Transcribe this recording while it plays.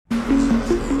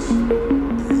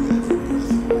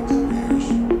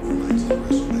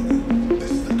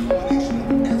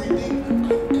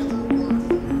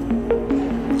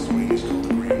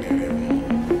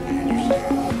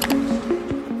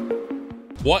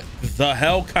what the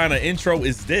hell kind of intro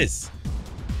is this?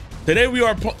 Today we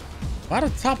are why the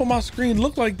top of my screen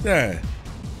look like that?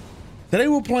 Today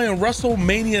we're playing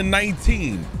WrestleMania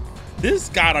 19. This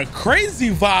got a crazy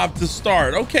vibe to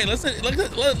start. Okay, let's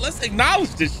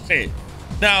acknowledge this shit.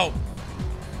 Now,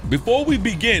 before we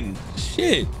begin,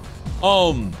 this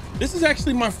is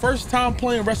actually my first time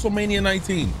playing WrestleMania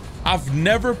 19. I've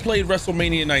never played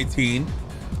WrestleMania 19.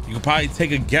 You can probably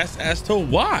take a guess as to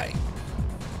why.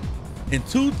 In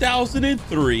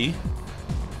 2003,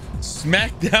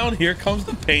 SmackDown Here Comes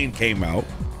the Pain came out,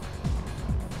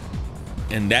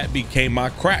 and that became my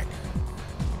crack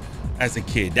as a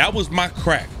kid. That was my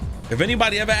crack. If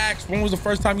anybody ever asks when was the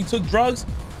first time you took drugs,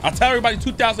 I'll tell everybody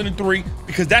 2003,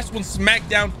 because that's when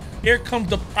SmackDown Here Comes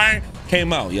the Pain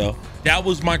came out, yo. That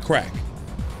was my crack.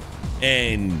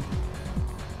 And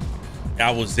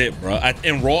that was it, bro.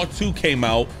 And Raw 2 came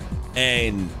out,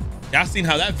 and y'all seen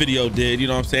how that video did, you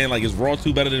know what I'm saying? Like, is Raw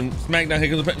 2 better than SmackDown Here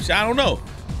Comes the Pain? I don't know.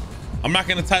 I'm not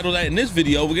gonna title that in this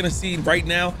video. We're gonna see right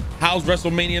now, how's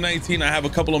WrestleMania 19? I have a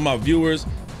couple of my viewers.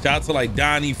 Shout out to like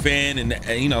Donnie Fan and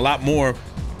you know, a lot more.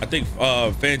 I think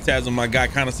Phantasm, my guy,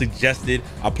 kind of suggested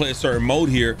I play a certain mode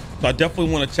here, so I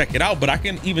definitely want to check it out. But I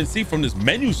can even see from this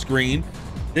menu screen,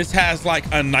 this has like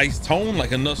a nice tone,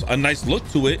 like a nice look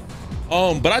to it.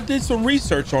 But I did some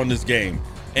research on this game,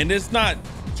 and it's not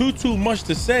too much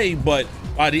to say, but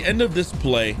by the end of this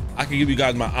play, I can give you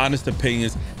guys my honest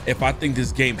opinions if I think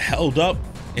this game held up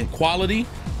in quality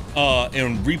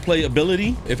and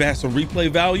replayability, if it has some replay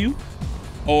value,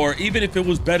 or even if it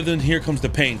was better than Here Comes the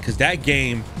Pain, because that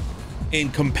game in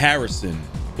comparison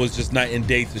was just night and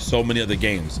day to so many other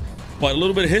games. But a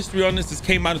little bit of history on this. This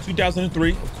came out in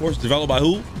 2003, of course, developed by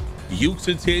who? Ukes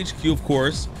and THQ, of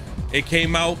course. It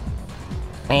came out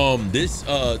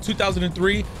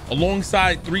 2003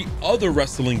 alongside 3 other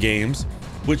wrestling games,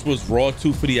 which was Raw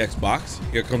 2 for the Xbox,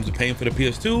 Here Comes the Pain for the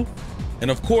PS2,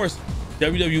 and of course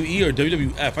WWE or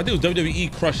WWF, I think it was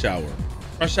WWE Crush Hour.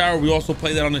 Crush Hour, we also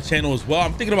play that on the channel as well.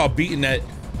 I'm thinking about beating that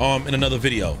in another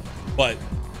video, but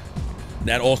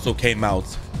that also came out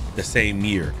the same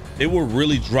year. They were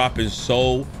really dropping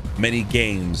so many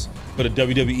games for the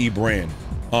WWE brand.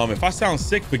 If I sound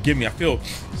sick, forgive me, I feel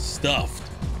stuffed.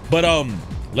 But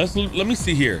let me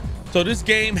see here. So this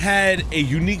game had a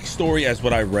unique story as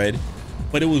what I read,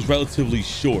 but it was relatively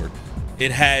short.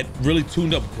 It had really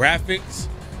tuned up graphics.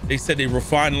 They said they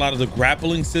refined a lot of the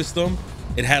grappling system.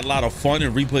 It had a lot of fun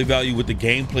and replay value with the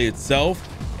gameplay itself,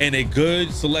 and a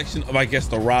good selection of, I guess,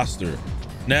 the roster.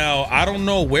 Now, I don't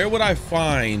know, where would I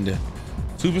find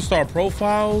Superstar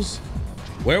Profiles?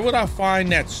 Where would I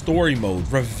find that story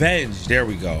mode? Revenge, there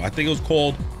we go. I think it was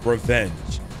called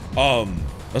Revenge.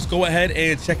 Let's go ahead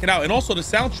and check it out. And also the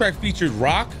soundtrack featured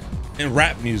rock and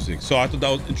rap music, so I thought that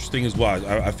was interesting as well.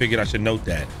 I figured I should note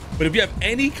that. But if you have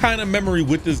any kind of memory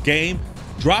with this game,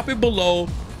 drop it below.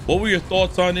 What were your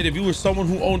thoughts on it? If you were someone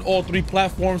who owned all 3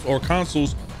 platforms or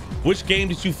consoles, which game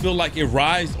did you feel like it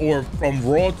rise, or from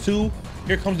Raw 2,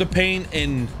 Here Comes the Pain,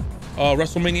 and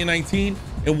WrestleMania 19,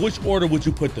 in which order would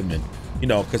you put them in? You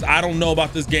know, because I don't know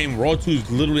about this game. Raw 2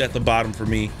 is literally at the bottom for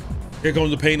me. Here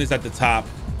Comes the Pain is at the top.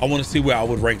 I want to see where I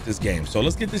would rank this game. So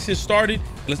let's get this shit started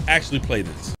and let's actually play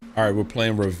this. All right, we're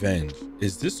playing Revenge.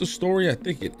 Is this a story? I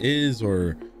think it is,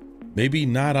 or maybe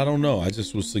not. I don't know. I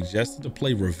just was suggested to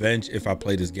play Revenge if I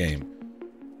play this game.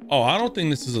 Oh, I don't think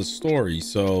this is a story.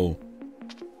 So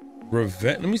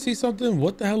Revenge. Let me see something.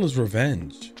 What the hell is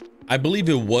Revenge? I believe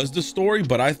it was the story,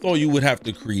 but I thought you would have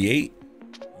to create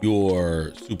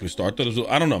your superstar. I thought it was,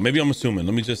 I don't know. Maybe I'm assuming.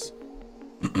 Let me just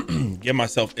get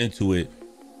myself into it.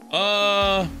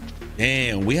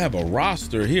 Damn, we have a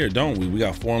roster here, don't we? We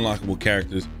got 4 unlockable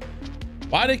characters.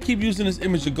 Why they keep using this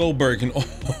image of Goldberg in all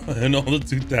the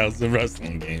 2000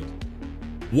 wrestling games?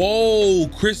 Whoa,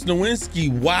 Chris Nowinski.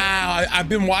 Wow, I've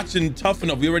been watching Tough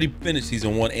Enough. We already finished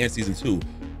season 1 and season 2,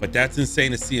 but that's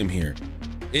insane to see him here.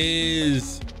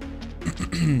 Is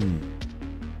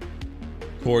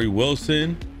Corey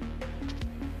Wilson.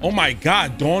 Oh my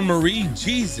God, Dawn Marie.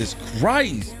 Jesus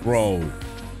Christ, bro.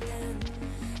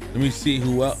 Let me see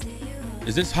who else.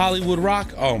 Is this Hollywood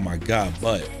Rock? Oh my God,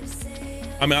 but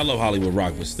I mean, I love Hollywood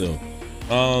Rock, but still.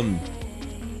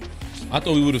 I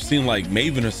thought we would have seen like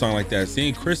Maven or something like that.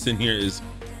 Seeing Chris in here is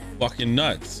fucking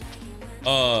nuts.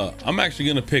 I'm actually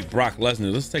gonna pick Brock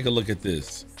Lesnar. Let's take a look at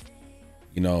this.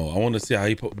 You know, I want to see how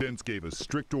he put. Vince gave us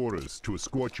strict orders to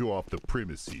escort you off the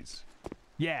premises.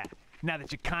 Yeah, now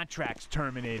that your contract's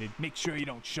terminated, make sure you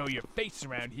don't show your face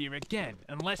around here again,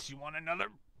 unless you want another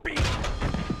beat.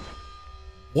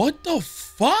 What the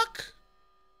fuck?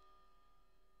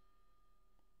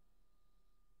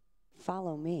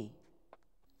 Follow me.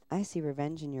 I see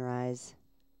revenge in your eyes.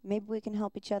 Maybe we can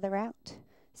help each other out.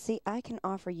 See, I can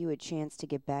offer you a chance to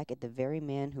get back at the very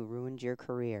man who ruined your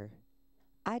career.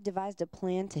 I devised a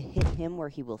plan to hit him where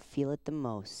he will feel it the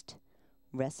most.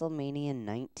 WrestleMania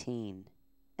 19.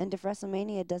 And if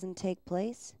WrestleMania doesn't take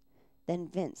place, then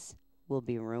Vince will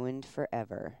be ruined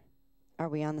forever. Are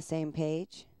we on the same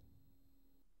page?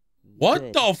 What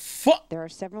Good. the fuck? There are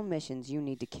several missions you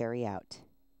need to carry out.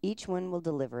 Each one will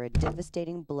deliver a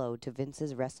devastating blow to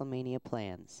Vince's WrestleMania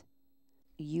plans.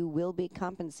 You will be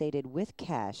compensated with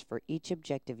cash for each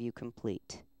objective you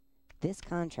complete. This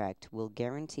contract will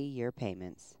guarantee your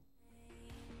payments.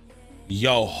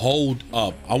 Yo, hold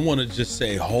up. I want to just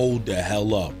say, hold the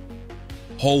hell up.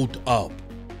 Hold up.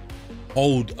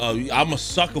 Hold up. I'm a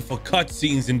sucker for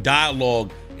cutscenes and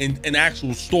dialogue and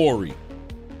actual story.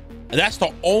 And that's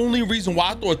the only reason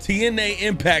why I thought TNA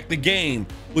Impact, the game,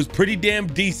 was pretty damn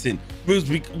decent. Was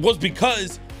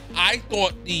because I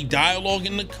thought the dialogue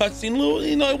in the cutscene,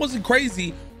 you know, it wasn't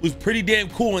crazy, was pretty damn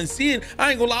cool. And seeing,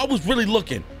 I ain't gonna lie, I was really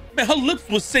looking. Man, her lips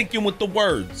was syncing with the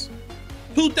words.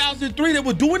 2003, they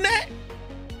were doing that?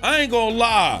 I ain't gonna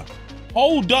lie.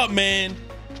 Hold up, man.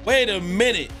 Wait a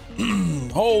minute.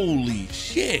 Holy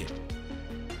shit.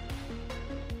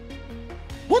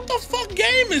 What the fuck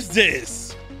game is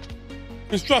this?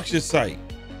 Construction site.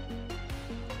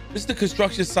 This is the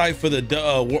construction site for the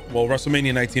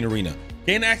WrestleMania 19 arena.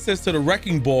 Gain access to the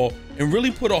wrecking ball and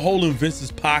really put a hole in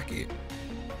Vince's pocket.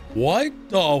 What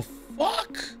the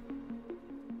fuck?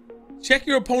 Check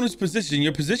your opponent's position.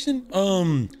 Your position,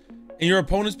 and your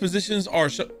opponent's positions are.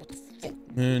 What the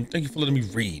fuck, man? Thank you for letting me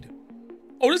read.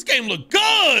 Oh, this game look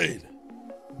good.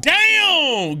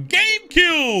 Damn,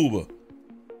 GameCube.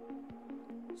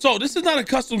 So this is not a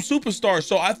custom superstar.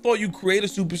 So I thought you create a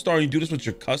superstar and you do this with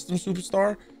your custom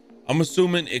superstar. I'm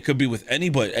assuming it could be with any,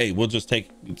 but hey, we'll just take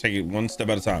it one step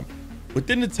at a time.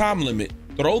 Within the time limit,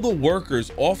 throw the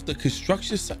workers off the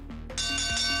construction site.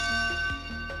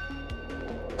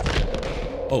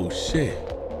 Oh shit.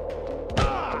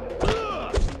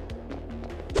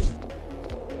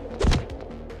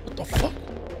 What the fuck?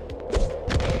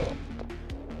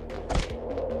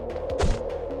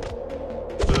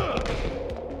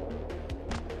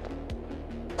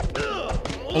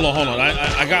 Hold on.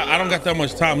 I don't got that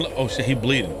much time. Oh shit, he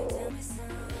bleeding.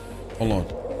 Hold on.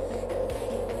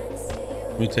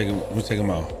 Let me take him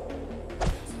out.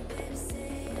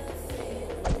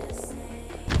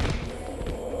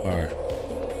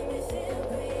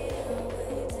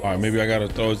 All right, maybe I gotta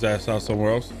throw his ass out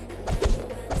somewhere else.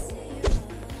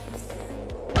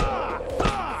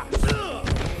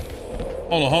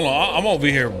 Hold on. I'm over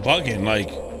here bugging, like.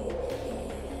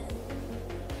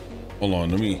 Hold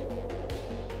on, let me.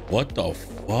 What the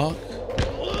fuck?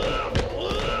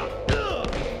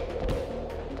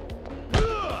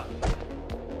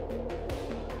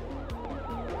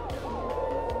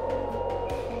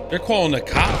 They're calling the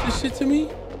cops and shit to me?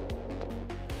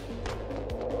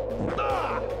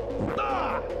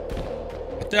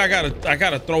 I think I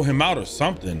gotta throw him out or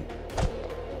something.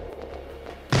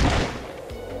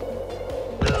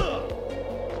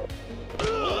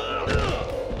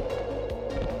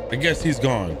 I guess he's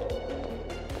gone.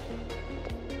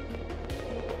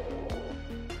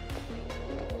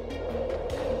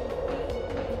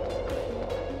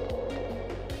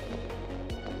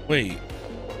 Wait,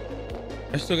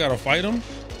 I still gotta fight him?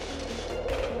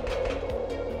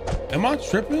 Am I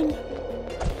tripping?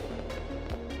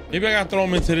 Maybe I gotta throw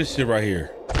him into this shit right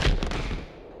here.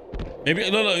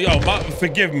 Maybe, no, yo,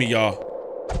 forgive me,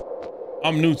 y'all.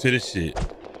 I'm new to this shit.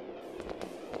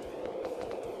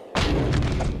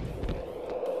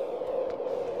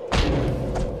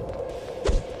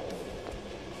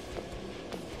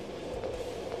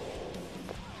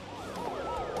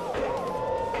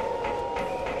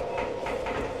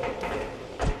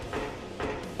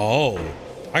 Oh,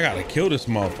 I gotta kill this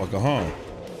motherfucker, huh?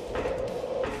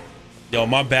 Yo,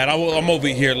 my bad. I'm over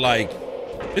here like,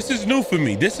 this is new for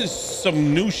me. This is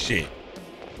some new shit.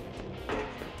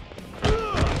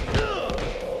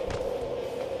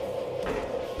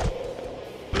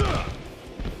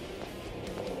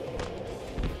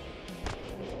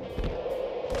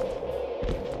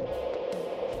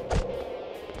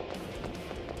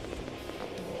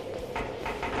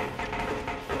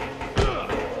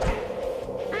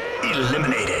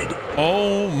 Eliminated.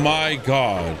 Oh my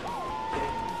God.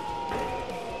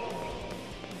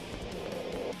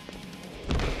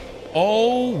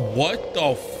 Oh, what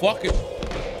the fuck?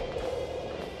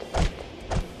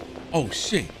 Oh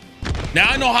shit. Now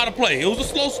I know how to play. It was a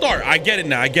slow start. I get it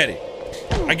now. I get it,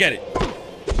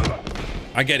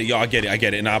 y'all. I get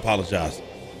it. And I apologize.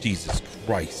 Jesus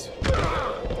Christ.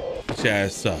 Get your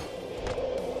ass up.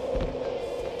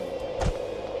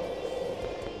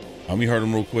 Let me hurt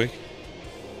him real quick.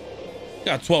 We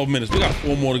got 12 minutes. We got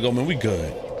 4 more to go, man. We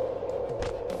good.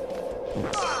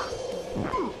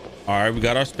 All right, we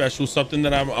got our special, something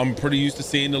that I'm pretty used to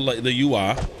seeing the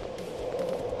UI.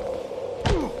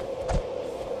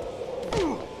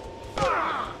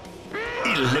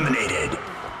 Eliminated.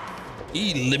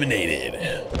 Eliminated.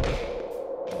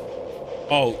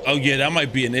 Oh yeah, that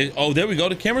might be an. Oh, there we go.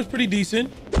 The camera's pretty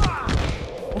decent.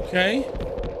 Okay.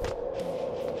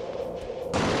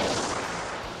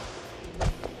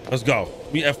 Let's go.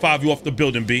 We F5 you off the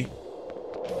building, B.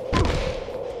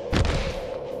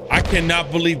 I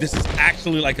cannot believe this is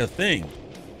actually like a thing.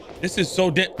 This is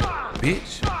so damn,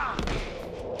 bitch.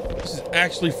 This is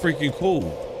actually freaking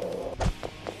cool.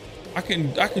 I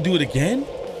can do it again.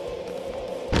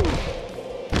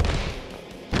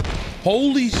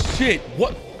 Holy shit!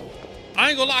 What? I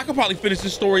ain't gonna lie. I could probably finish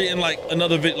this story in like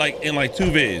another vid, like in like 2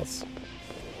 vids.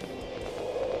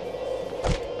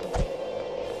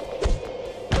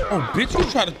 Oh, bitch! You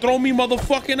try to throw me,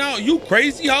 motherfucking out? You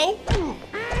crazy hoe?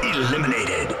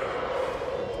 Eliminated.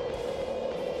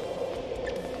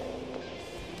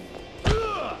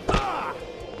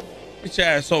 Get your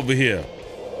ass over here.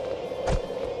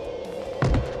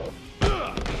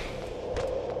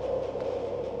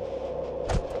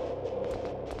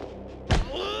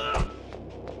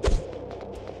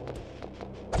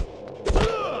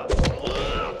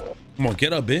 Come on,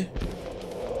 get up, bitch.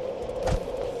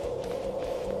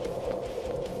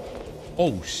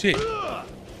 Oh, shit. How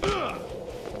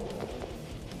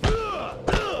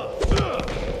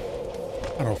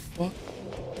the fuck?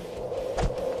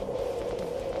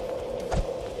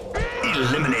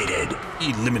 Eliminated.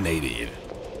 Eliminated.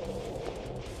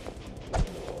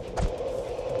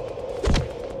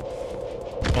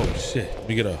 Oh, shit. Let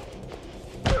me get up.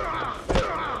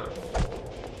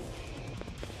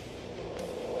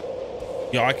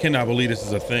 Yo, I cannot believe this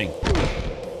is a thing.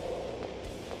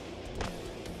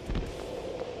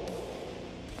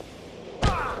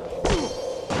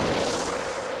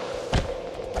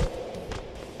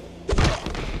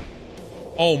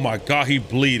 Oh my God, he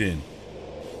bleeding.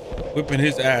 Whipping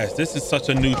his ass. This is such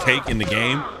a new take in the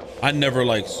game. I never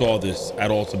like saw this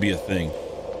at all to be a thing.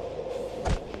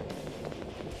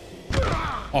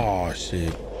 Oh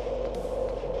shit.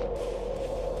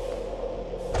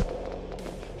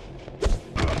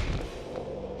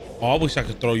 Oh, I wish I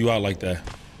could throw you out like that.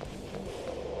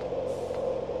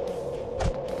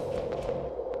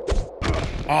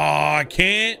 Oh, I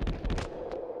can't.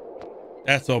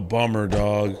 That's a bummer,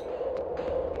 dog.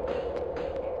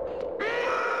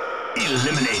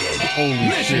 Eliminated. Holy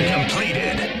Mission shit.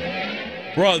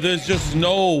 completed. Bro, there's just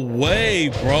no way,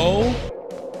 bro.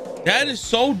 That is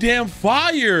so damn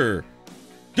fire.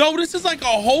 Yo, this is like a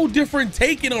whole different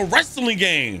take in a wrestling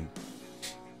game.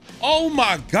 Oh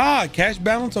my God, cash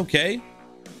balance, okay.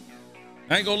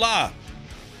 I ain't gonna lie.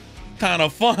 Kind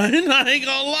of fun, I ain't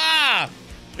gonna lie.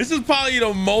 This is probably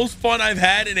the most fun I've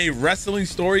had in a wrestling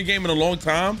story game in a long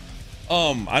time.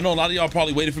 I know a lot of y'all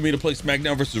probably waited for me to play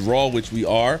SmackDown versus Raw, which we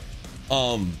are.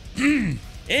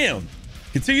 Damn.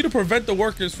 Continue to prevent the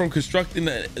workers from constructing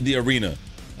the arena.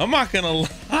 I'm not gonna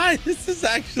lie, this is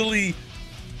actually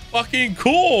fucking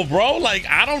cool, bro. Like,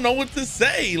 I don't know what to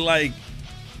say. Like,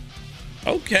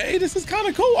 okay, this is kind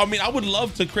of cool. I mean, I would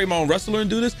love to create my own wrestler and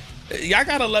do this. Y'all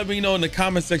gotta let me know in the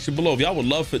comment section below if y'all would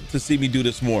love to see me do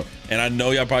this more. And I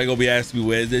know y'all probably gonna be asking me,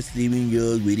 where's this streaming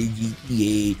goes with the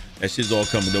GTA? That shit's all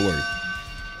coming. Don't worry.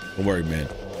 Don't worry, man.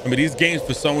 I mean, these games,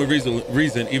 for some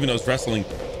reason, even though it's wrestling,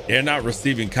 they're not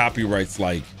receiving copyrights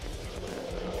like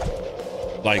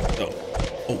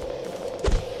oh,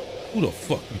 who the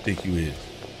fuck you think you is?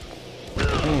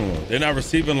 They're not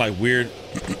receiving like weird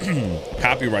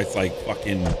copyrights like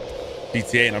fucking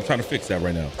GTA, and I'm trying to fix that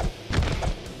right now.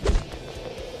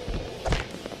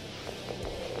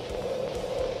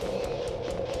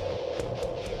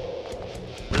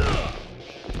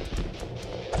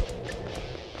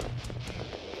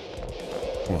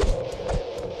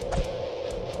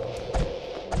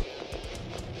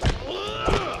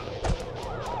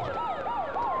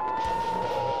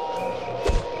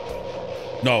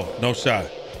 No shot.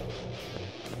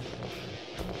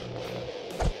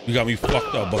 You got me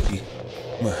fucked up, Bucky.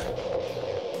 Come on.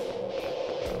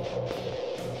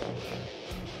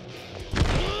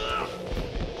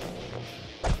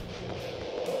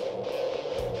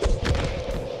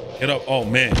 Get up. Oh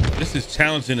man, this is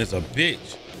challenging as a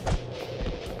bitch.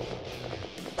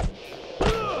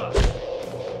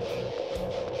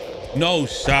 No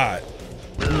shot.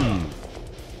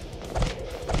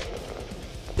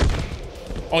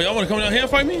 Oh, y'all want to come down here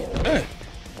and fight me? Hey.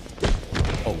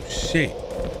 Oh, shit.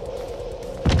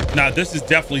 Nah, this is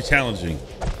definitely challenging.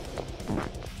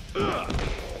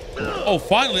 Oh,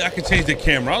 finally I can change the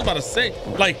camera. I was about to say,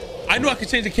 like, I knew I could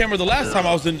change the camera the last time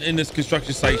I was in this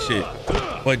construction site shit.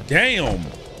 But damn.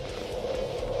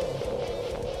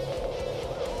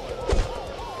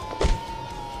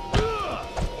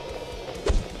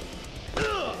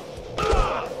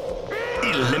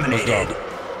 Let's go.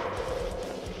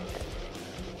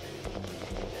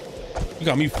 You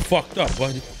got me fucked up,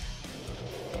 buddy.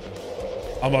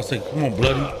 I'm about to say, come on,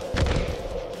 bloody.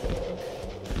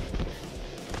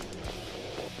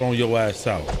 Throwing your ass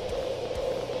out.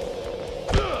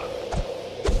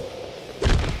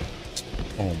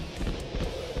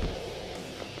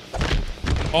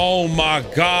 Oh my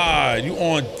God, you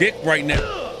on dick right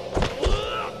now.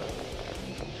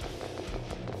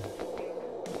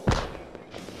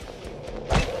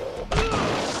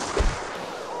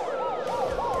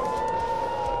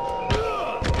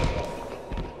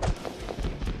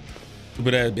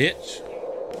 Stupid ass bitch.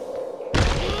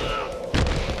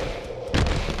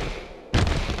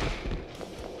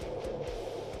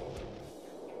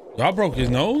 Y'all broke his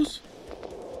nose?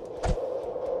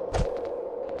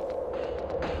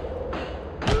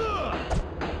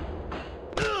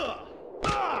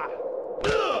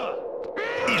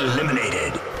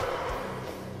 Eliminated.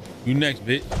 You next,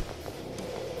 bitch.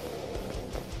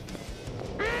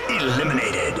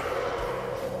 Eliminated.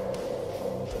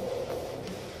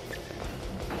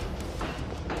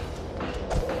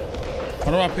 How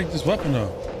do I pick this weapon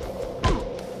up?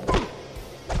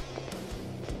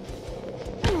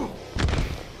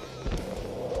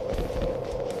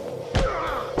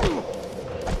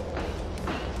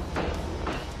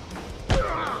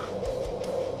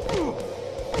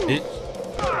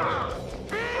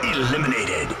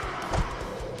 Eliminated.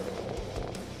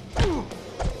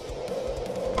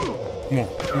 Come on.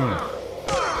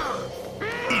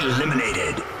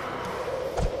 Eliminated.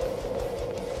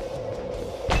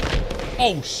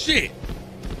 Oh shit.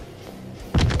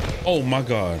 Oh my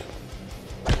God.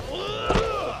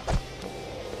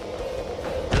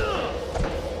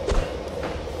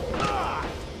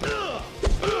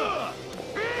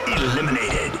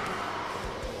 Eliminated.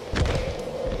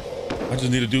 I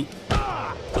just need to do.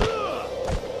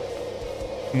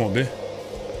 Come on, bitch.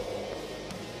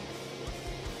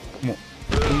 Come on.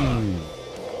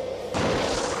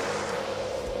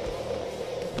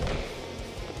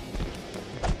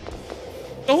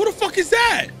 Oh, who the fuck is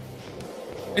that?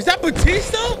 Is that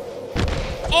Batista?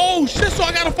 Oh shit, so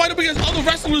I gotta fight up against other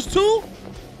wrestlers too?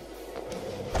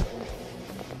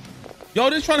 Yo,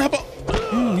 they trying to help out.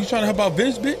 You trying to help out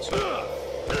Vince, bitch?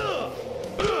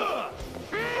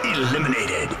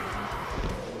 Eliminated.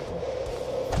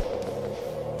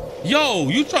 Yo,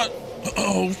 you try.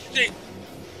 Oh shit.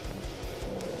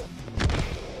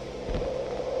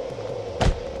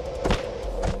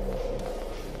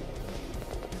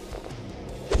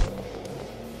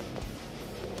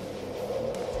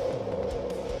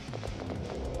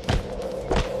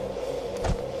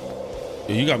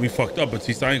 Yo, you got me fucked up,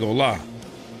 Batista. I ain't gonna lie.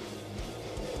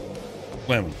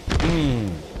 Slam him.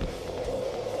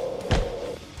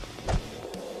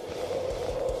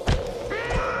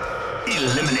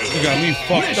 Eliminated. You got me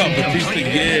fucked up, Batista.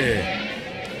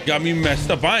 Yeah. Got me messed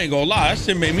up. I ain't gonna lie. That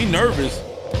shit made me nervous.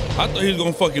 I thought he was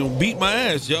gonna fucking beat my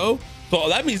ass, yo. So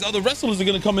that means other wrestlers are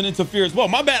gonna come and interfere as well.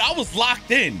 My bad. I was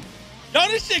locked in. Yo,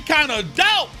 this shit kind of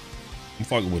dope. I'm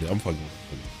fucking with it. I'm fucking with it.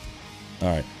 All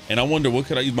right. And I wonder, what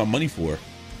could I use my money for?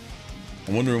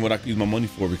 I'm wondering what I could use my money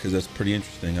for, because that's pretty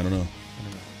interesting. I don't know.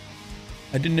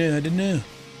 I didn't know.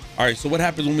 All right. So what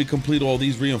happens when we complete all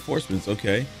these reinforcements?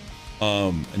 Okay.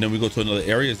 And then we go to another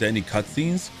area. Is there any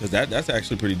cutscenes? Because that's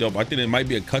actually pretty dope. I think it might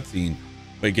be a cutscene.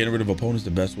 Wait, getting rid of opponents,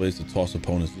 the best way is to toss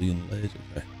opponents leading the ledge.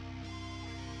 Okay.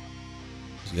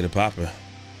 Let's get it popping.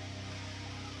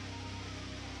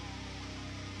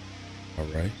 All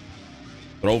right.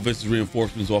 Throw Vince's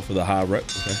reinforcements off of the high rep.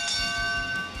 Okay.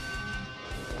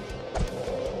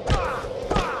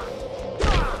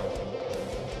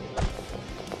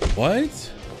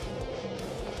 What?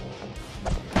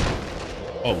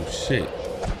 Oh shit.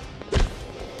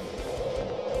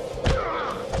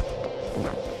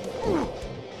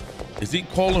 Is he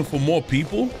calling for more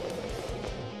people?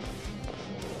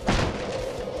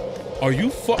 Are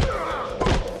you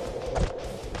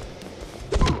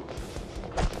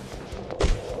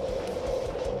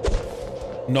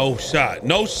No shot.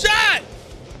 No shot!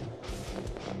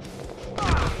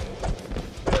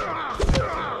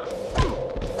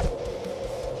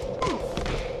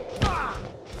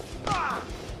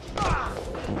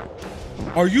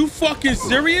 Are you fucking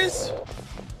serious?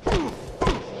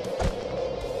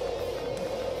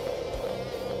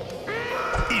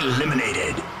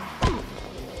 Eliminated.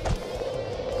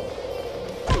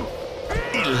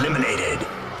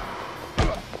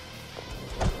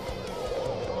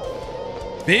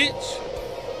 bitch.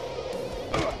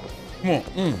 Come on.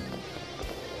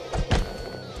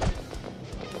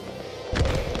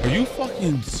 Are you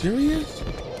fucking serious?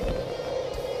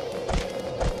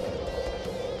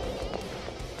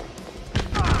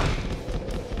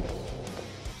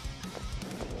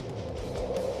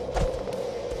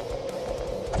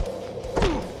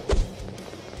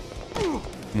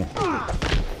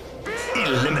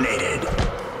 Eliminated.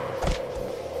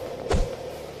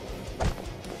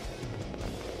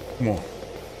 Come on.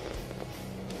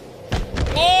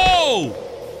 Oh!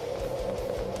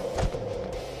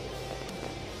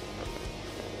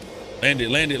 Land it,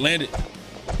 land it, land it.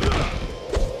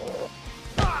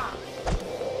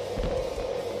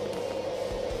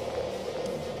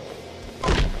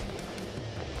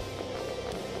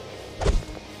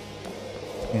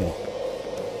 Come on.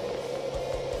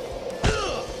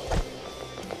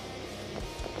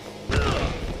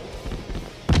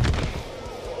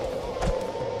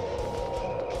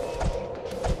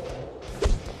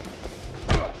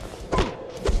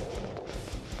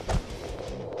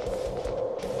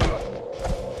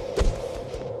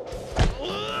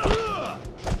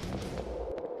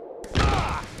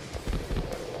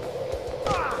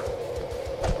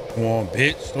 Come on,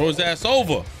 bitch. Throw his ass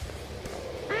over.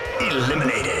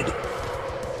 Eliminated.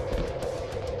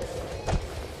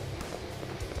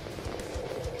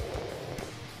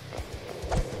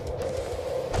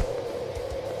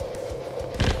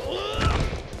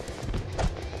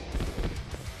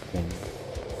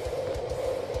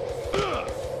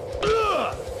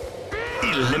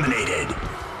 Eliminated.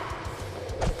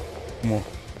 Come on.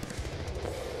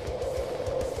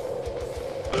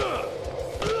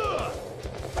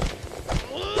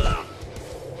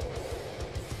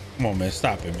 Come on, man.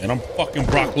 Stop it, man. I'm fucking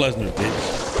Brock Lesnar,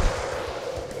 bitch.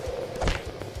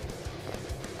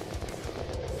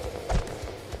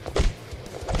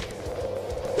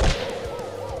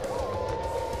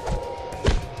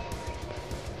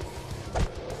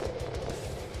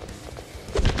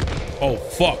 Oh,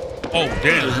 fuck. Oh,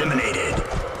 damn. Eliminated.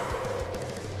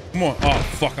 Come on. Oh,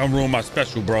 fuck. I'm ruining my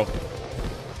special, bro.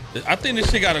 I think this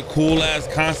shit got a cool ass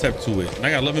concept to it. And I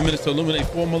got 11 minutes to eliminate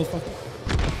 4 motherfuckers.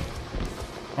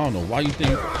 I don't know why you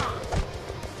think.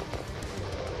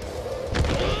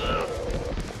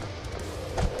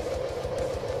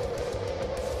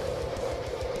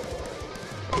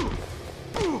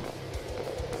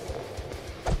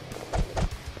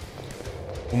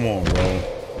 Come on, bro.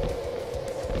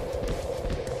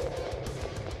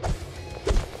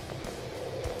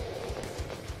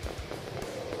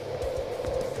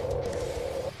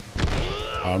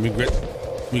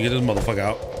 Let me get this motherfucker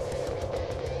out.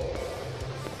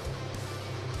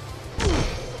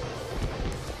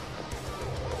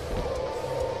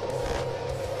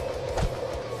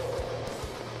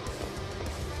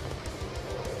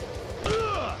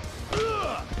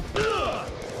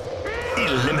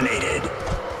 Eliminated.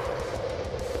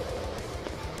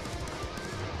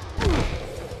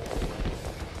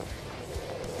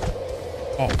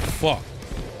 Oh, fuck.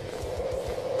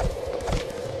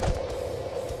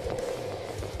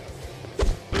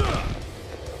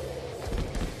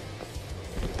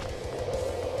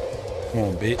 Come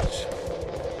on, bitch.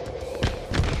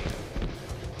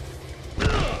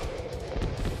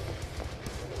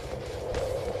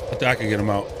 I think I can get him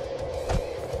out.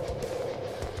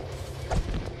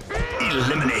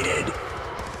 Eliminated.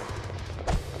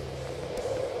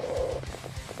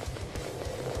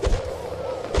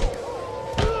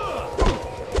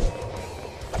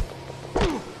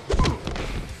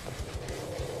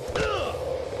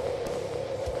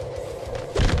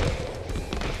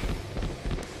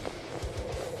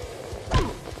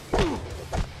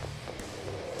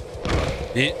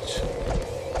 Bitch.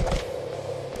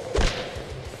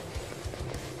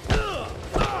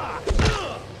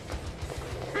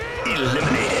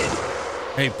 Eliminated.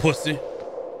 Hey, pussy. You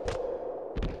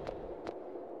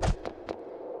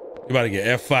about to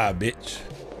get F5, bitch.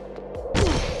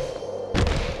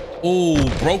 Oh,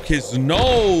 broke his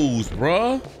nose,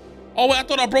 bruh. Oh, wait, I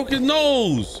thought I broke his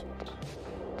nose.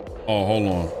 Oh, hold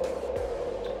on.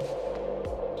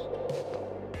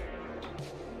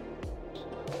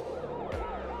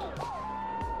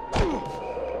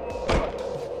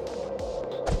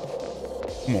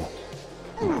 Come on.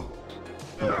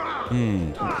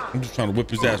 I'm just trying to whip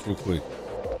his ass real quick.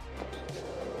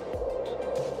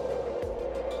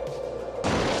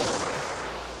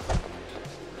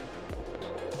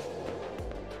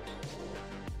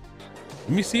 Let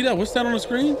me see that. What's that on the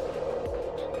screen?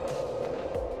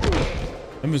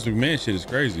 That Mr. McMahon shit is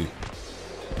crazy.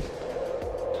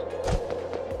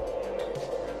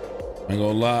 I ain't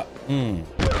gonna lie.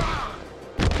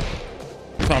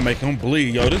 trying to make him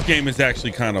bleed. Yo, this game is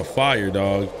actually kind of fire,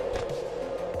 dog.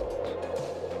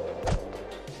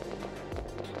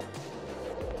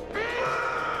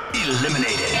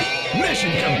 Eliminated.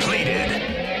 Mission completed.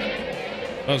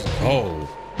 Let's go.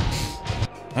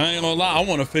 I ain't gonna lie. I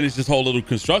want to finish this whole little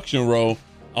construction row.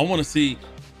 I want to see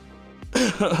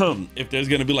if there's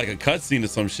gonna be like a cutscene or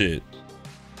some shit.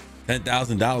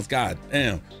 $10,000. God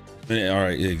damn. All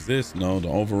right, it exists. No,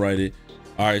 don't overwrite it.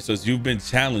 All right, so you've been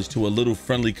challenged to a little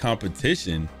friendly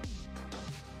competition.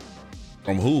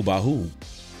 From who? By who?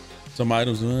 Some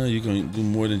items. You can do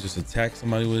more than just attack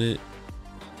somebody with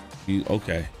it.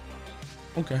 Okay.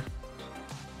 Okay.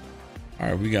 All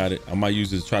right, we got it. I might use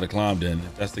this to try to climb then.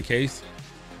 If that's the case,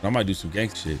 I might do some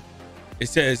gangster shit. It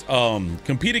says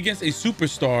compete against a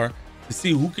superstar to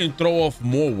see who can throw off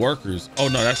more workers. Oh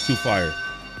no, that's too fire.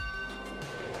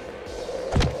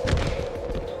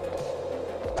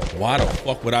 Why the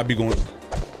fuck would I be going?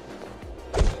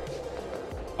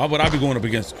 Why would I be going up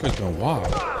against Chris Benoit?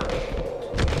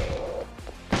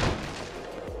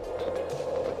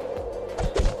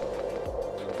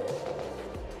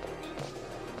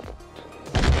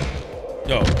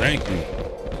 Yo, thank you.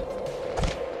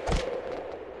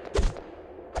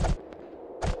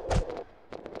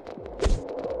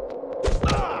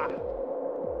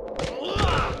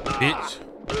 Bitch.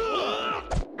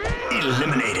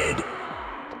 Eliminated.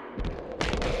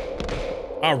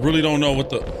 I really don't know what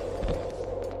the...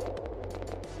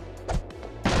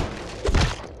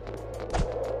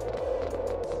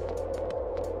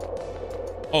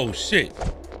 Oh shit.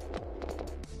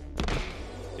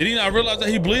 Did he not realize that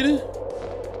he bleeding?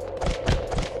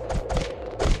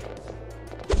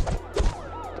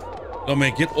 Yo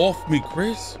man, get off me,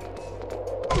 Chris.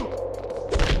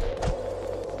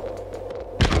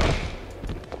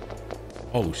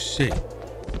 Oh shit.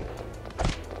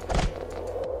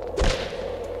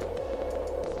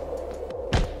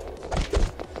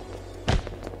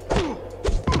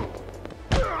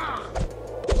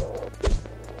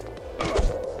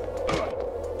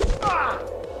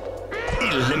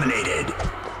 Eliminated.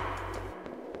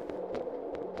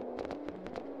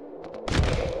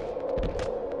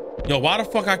 Yo, why the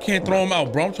fuck I can't throw him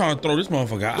out, bro? I'm trying to throw this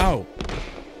motherfucker out.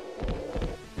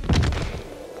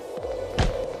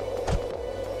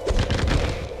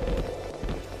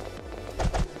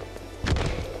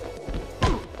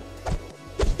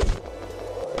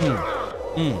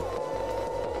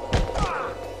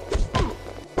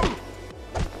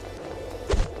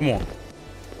 Come on.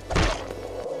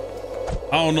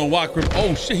 I don't know why.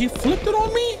 Oh shit, he flipped it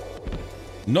on me?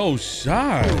 No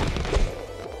shot.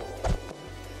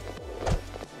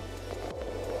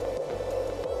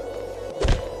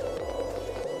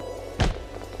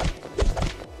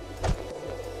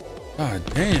 God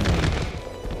damn.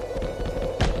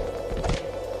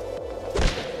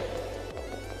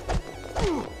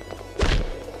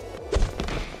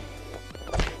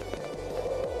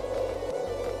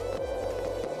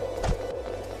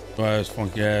 Ass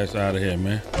funky ass out of here,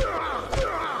 man.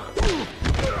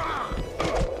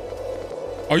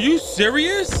 Are you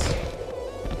serious?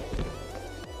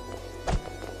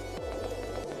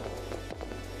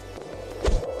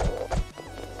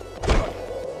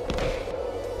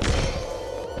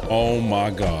 Oh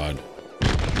my God.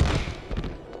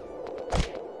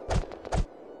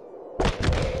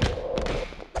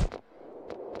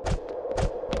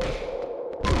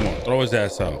 Come on, throw his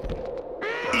ass out.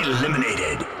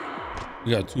 Eliminated.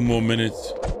 We got 2 more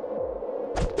minutes.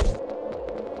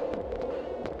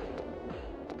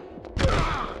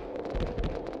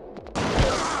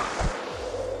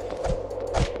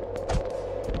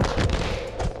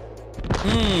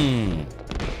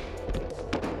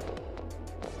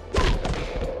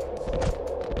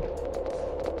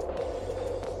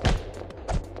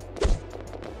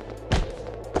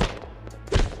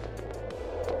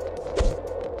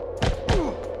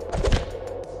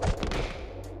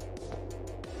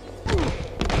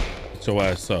 Your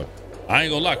ass up. I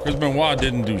ain't gonna lie, Chris Benoit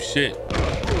didn't do shit.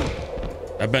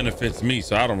 That benefits me,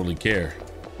 so I don't really care.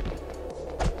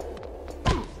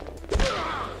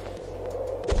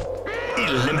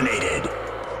 Eliminated.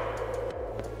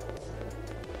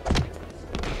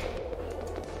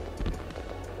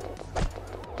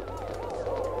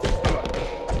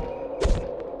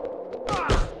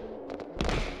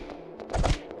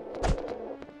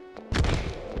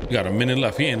 You got a minute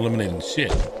left. He ain't eliminating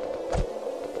shit.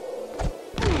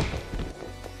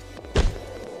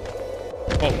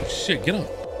 Oh shit, get up.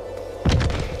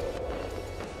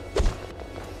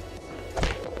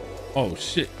 Oh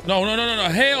shit. No,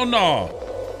 hell no.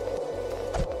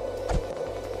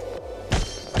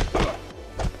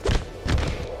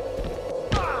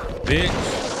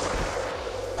 Bitch.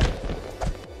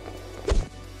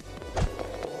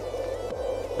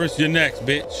 Chris, you're next,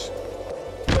 bitch.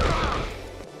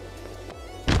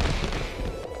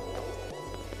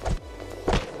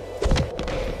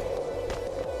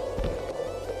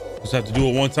 Just have to do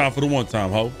it one time for the one time,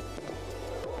 ho.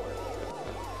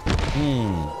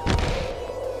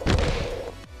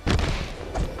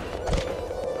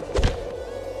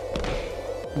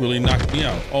 Really knocked me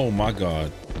out. Oh my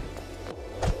God.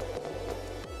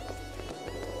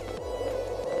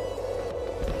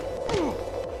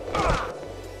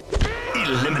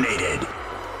 Eliminated.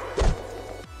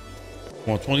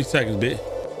 Come on, 20 seconds, bitch.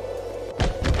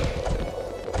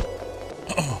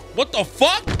 What the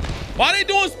fuck? Why are they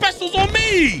doing specials on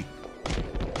me?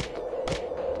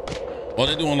 Oh,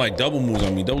 they're doing like double moves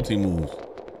on me, double team moves.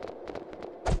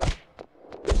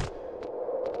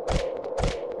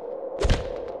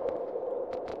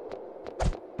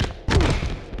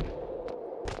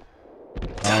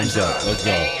 Time's up. Let's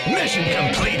go. Mission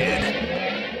completed.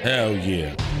 Hell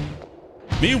yeah.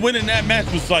 Me winning that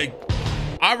match was like,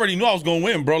 I already knew I was gonna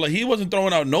win, bro. Like, he wasn't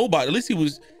throwing out nobody. At least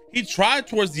he tried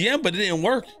towards the end, but it didn't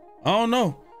work. I don't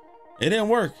know. It didn't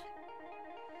work.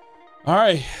 All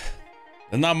right.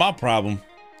 That's not my problem.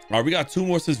 All right, we got 2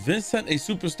 more. Says Vince sent a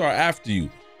superstar after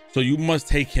you, so you must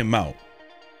take him out.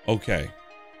 Okay.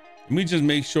 Let me just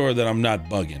make sure that I'm not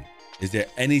bugging. Is there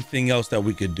anything else that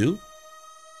we could do?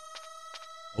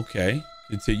 Okay.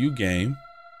 Continue game.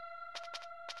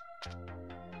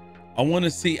 I want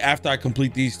to see after I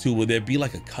complete these 2, will there be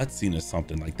like a cutscene or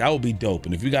something? Like, that would be dope.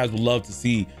 And if you guys would love to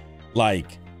see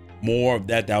like more of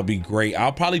that, that would be great.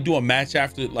 I'll probably do a match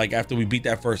after we beat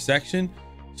that first section,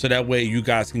 so that way you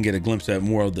guys can get a glimpse at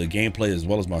more of the gameplay as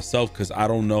well as myself, because I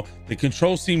don't know. The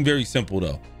controls seem very simple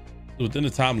though. So within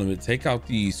the time limit, take out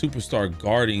the superstar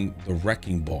guarding the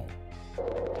wrecking ball.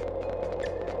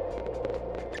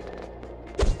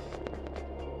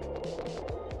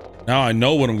 Now I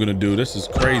know what I'm gonna do. This is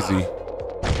crazy.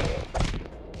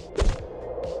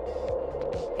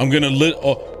 All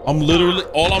I'm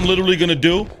literally gonna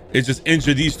do is just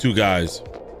injure these 2 guys.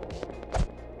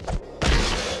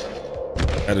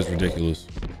 That is ridiculous.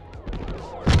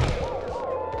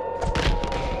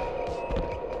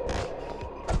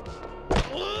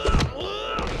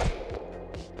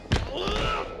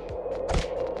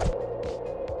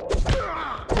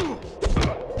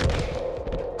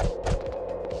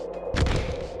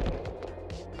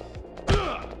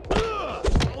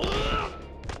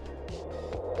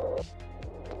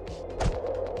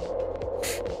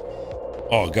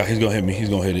 Oh God, he's gonna hit me. He's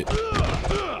gonna hit it.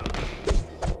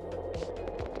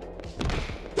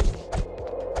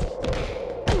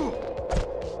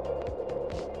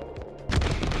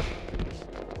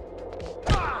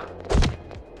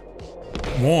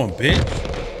 Come on, bitch.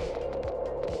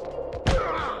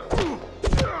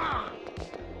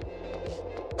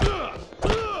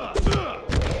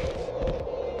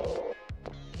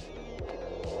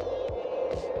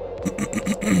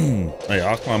 Hey,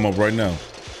 I'll climb up right now.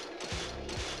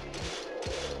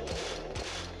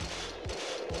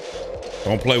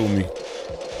 Don't play with me.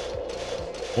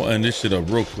 We'll end this shit up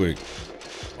real quick.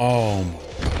 Oh my.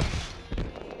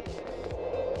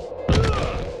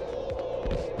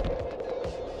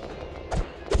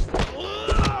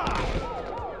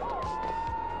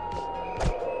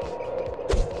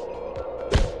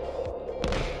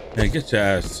 Hey, get your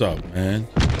ass up, man.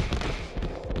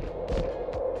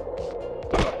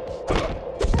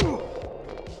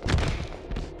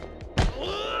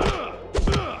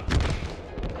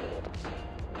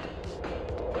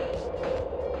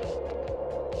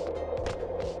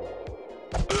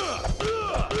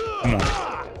 Come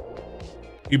on.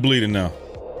 He bleeding now.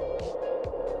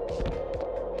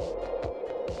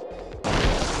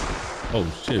 Oh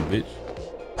shit, bitch.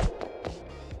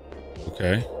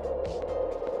 Okay.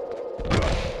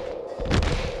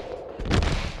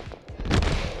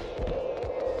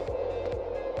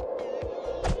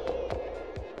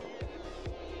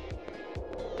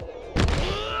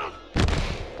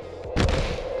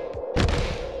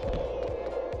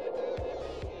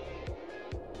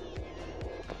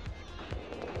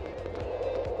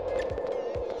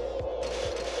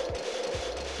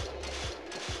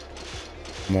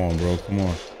 Come on, bro. Come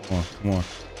on. Come on. Come on.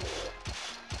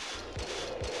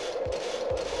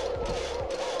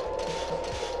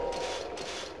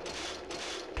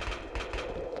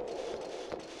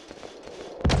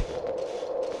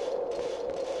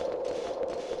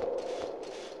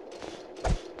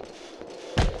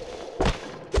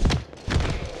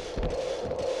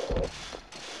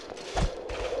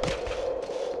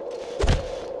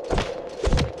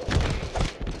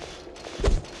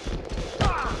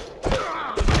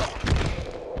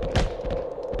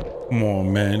 Come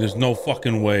on, man. There's no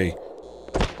fucking way.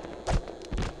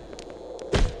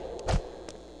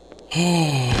 I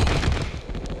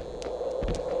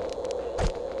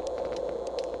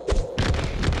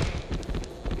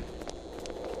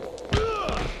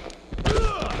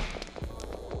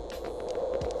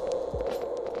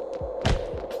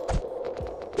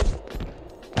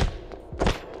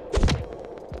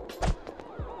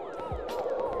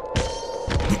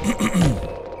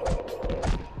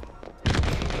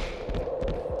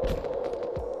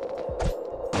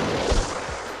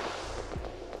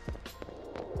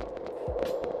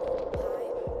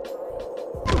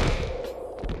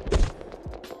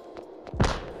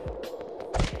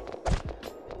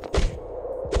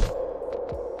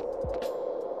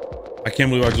can't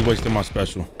believe I just wasted my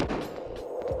special.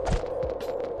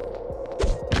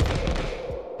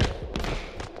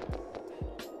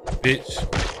 Bitch.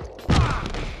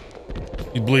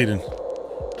 You bleeding.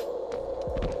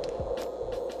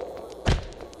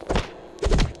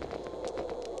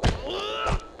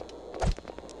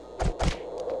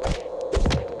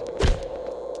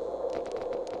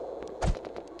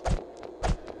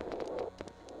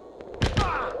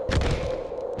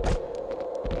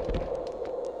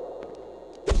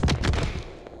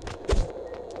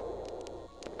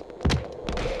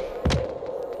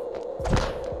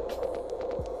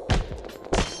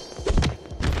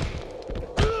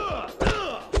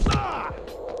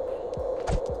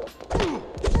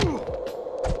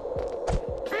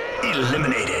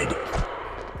 Eliminated.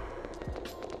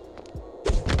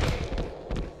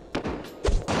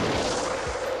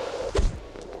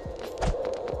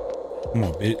 Come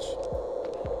on, bitch.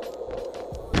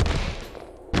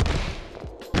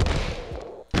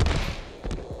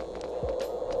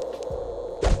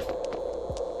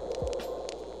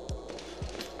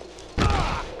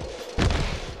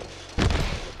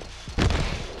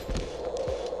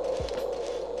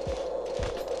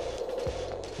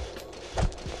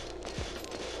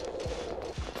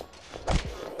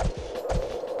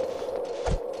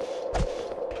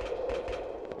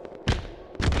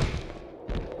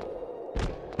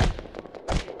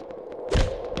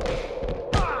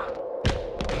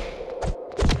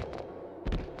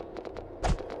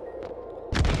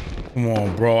 Come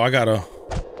on, bro. I gotta.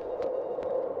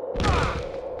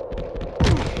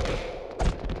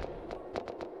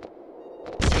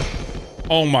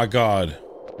 Oh my God.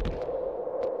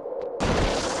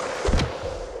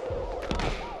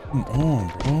 Come on,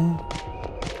 bro.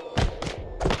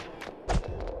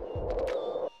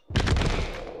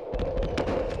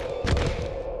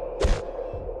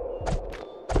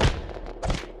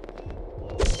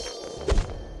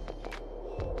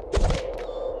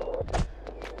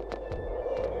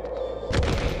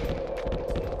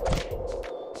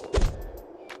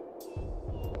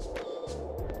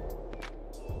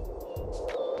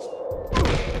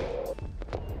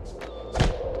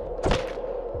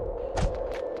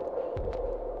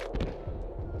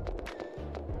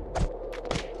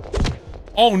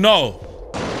 Oh no.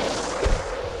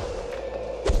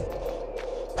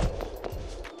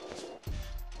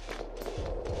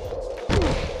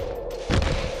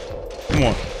 Come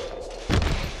on.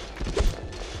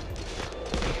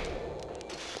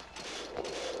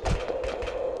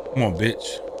 Come on,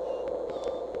 bitch.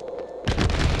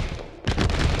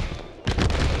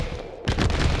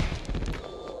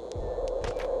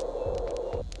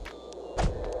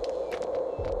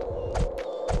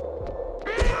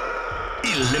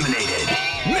 Eliminated.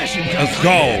 Mission completed. Let's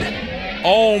go.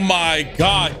 Oh my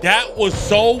God. That was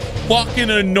so fucking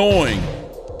annoying.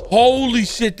 Holy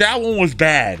shit. That one was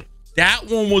bad. That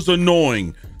one was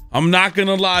annoying. I'm not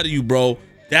gonna lie to you, bro.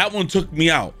 That one took me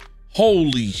out.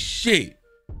 Holy shit.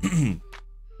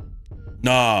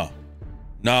 Nah,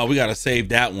 we gotta save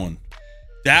that one.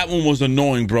 That one was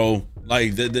annoying, bro.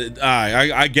 Like,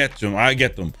 I get them. I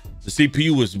get them. The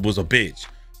CPU was a bitch.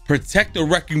 Protect the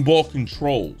wrecking ball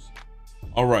controls.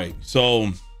 All right, so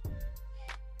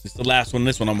it's the last one.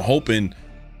 This one, I'm hoping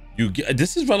you get.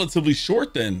 This is relatively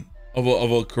short then of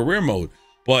a career mode,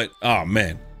 but oh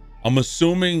man, I'm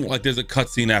assuming like there's a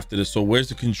cutscene after this. So where's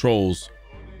the controls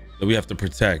that we have to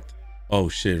protect? Oh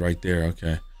shit, right there.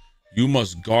 Okay. You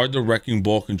must guard the wrecking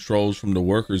ball controls from the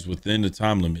workers within the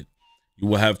time limit. You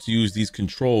will have to use these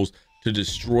controls to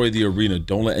destroy the arena.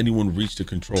 Don't let anyone reach the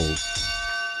controls.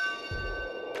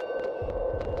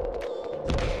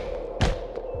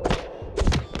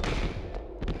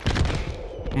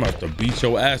 I'm gonna have to beat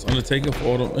your ass, Undertaker, for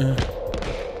all them, man.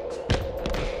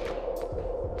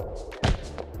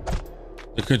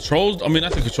 The controls, I mean,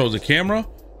 not the controls, the camera.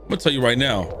 I'm gonna tell you right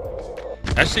now,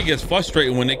 that shit gets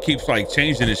frustrating when it keeps like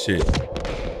changing this shit.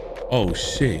 Oh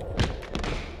shit.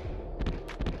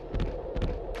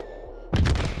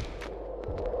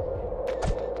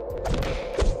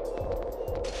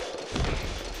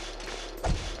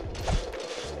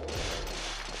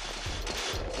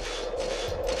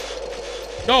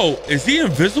 Yo, is he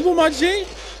invisible, my G?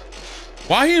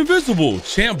 Why he invisible?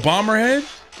 Champ Bomberhead?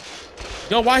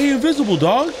 Yo, why he invisible,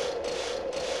 dog?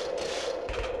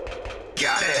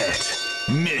 Got it.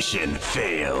 Mission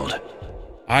failed.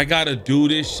 I gotta do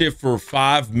this shit for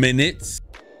 5 minutes.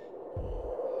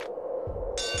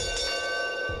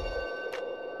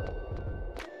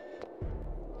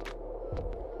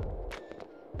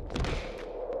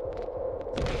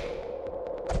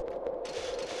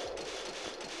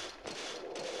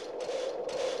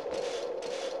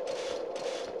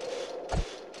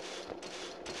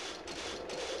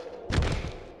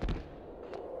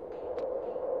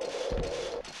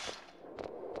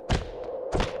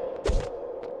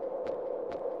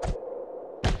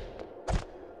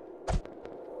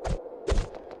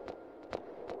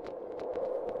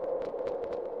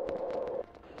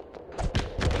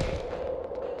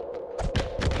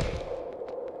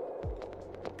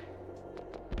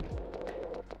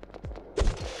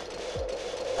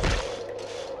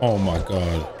 Oh my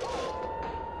God.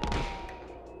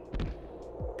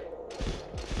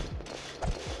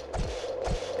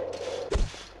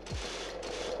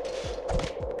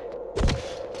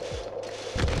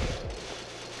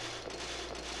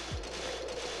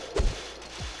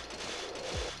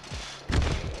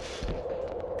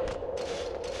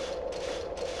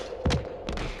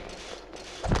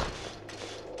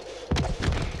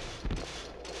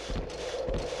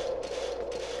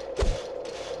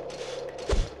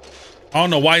 I don't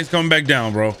know why he's coming back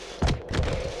down, bro.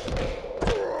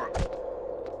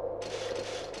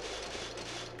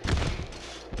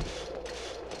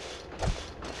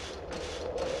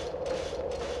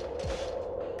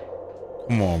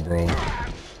 Come on, bro.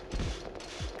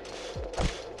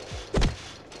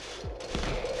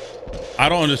 I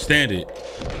don't understand it.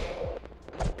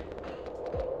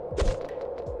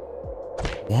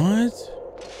 What?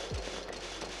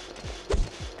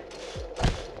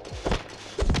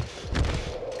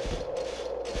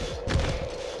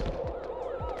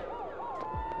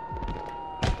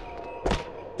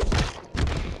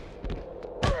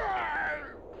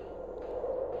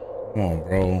 Come on,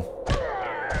 bro.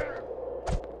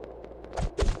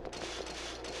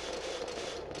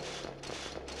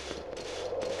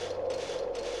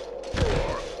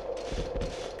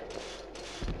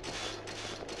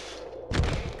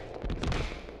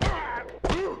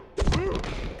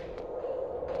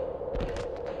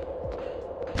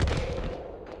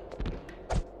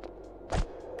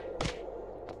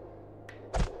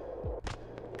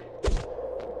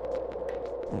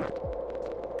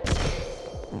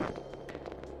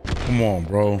 Come on,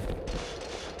 bro.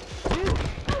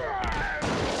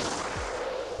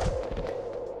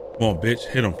 Come on, bitch.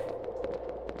 Hit him.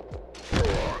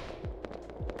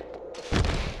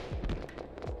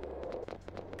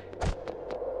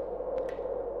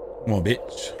 Come on,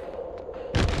 bitch.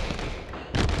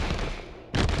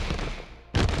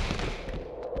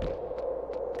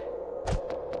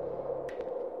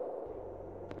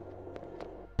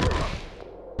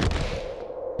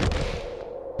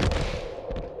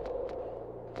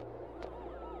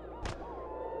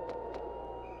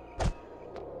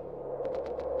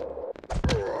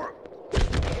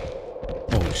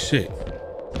 Oh, shit.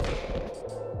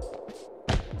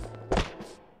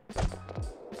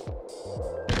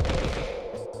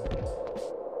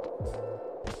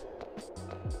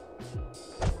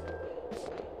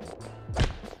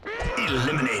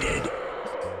 Eliminated.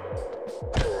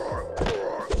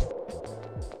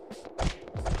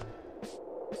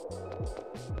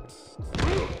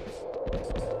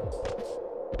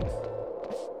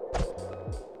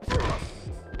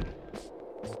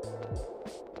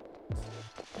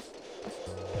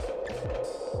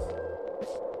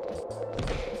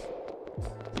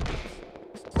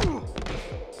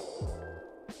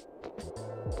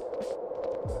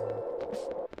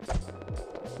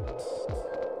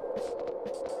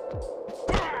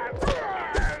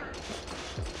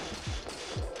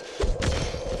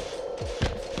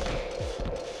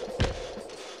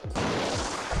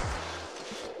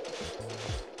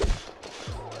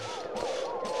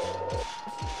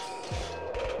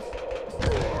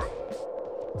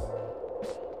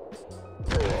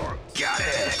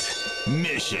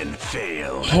 Mission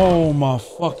failed. Oh my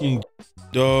fucking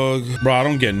dog. Bro, I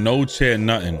don't get no chair,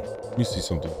 nothing. Let me see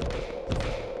something.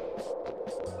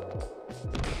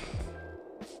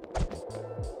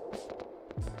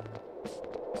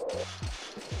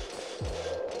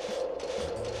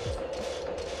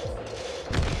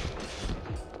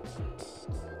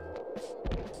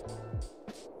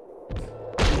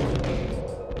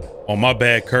 Oh, my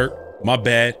bad, Kurt. My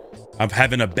bad. I'm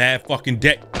having a bad fucking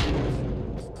day.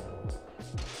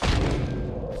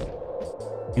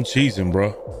 I'm cheesing,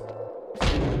 bro.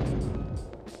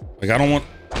 Like,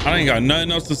 I ain't got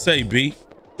nothing else to say, B.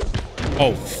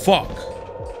 Oh, fuck.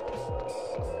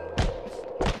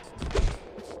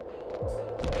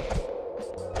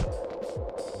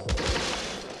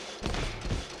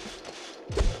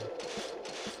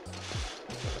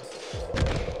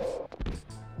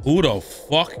 Who the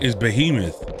fuck is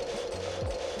Behemoth?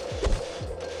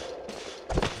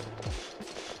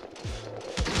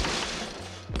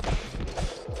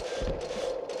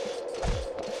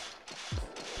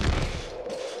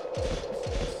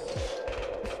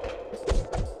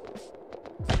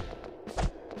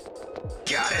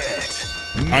 Got it.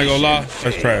 I ain't gonna lie,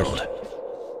 that's trash. Failed.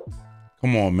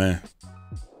 Come on, man.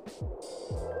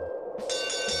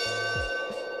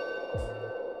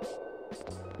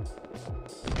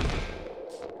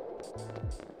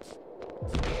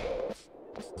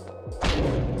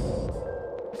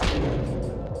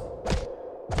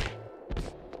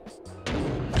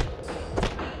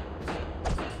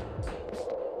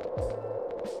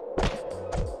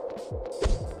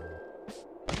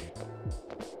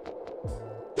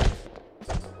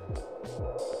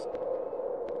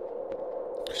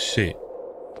 Shit.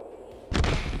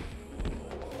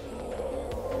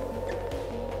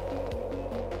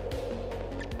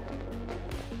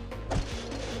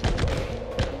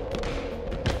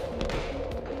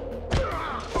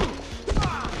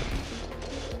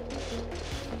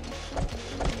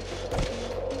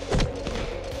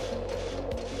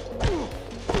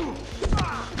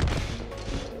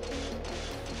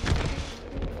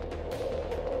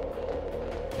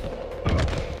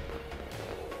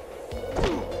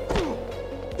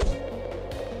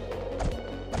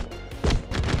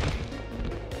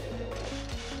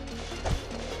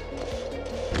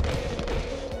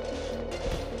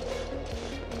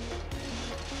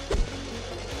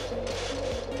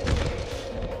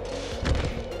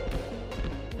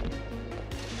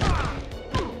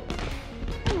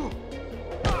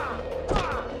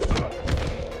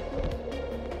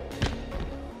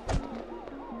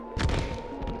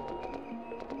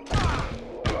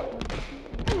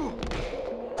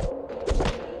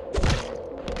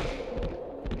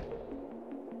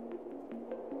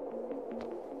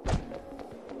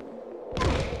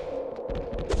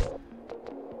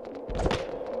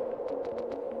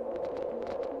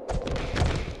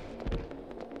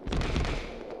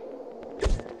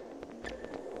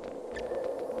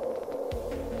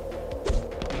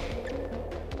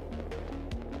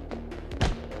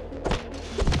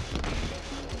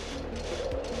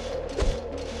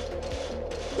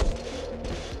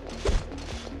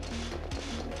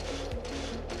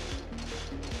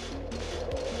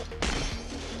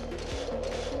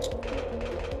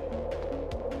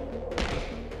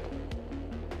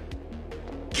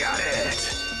 Got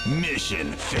it.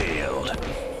 Mission failed.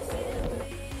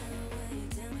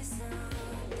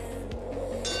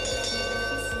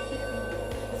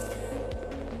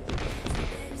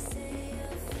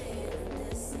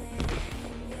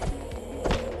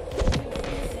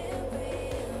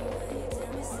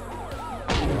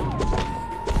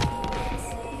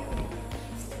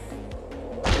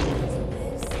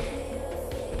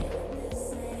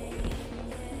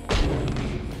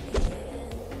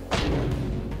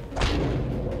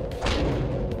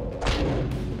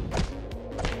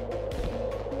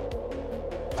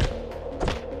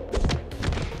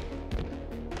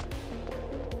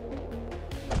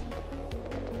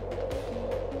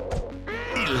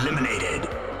 Eliminated.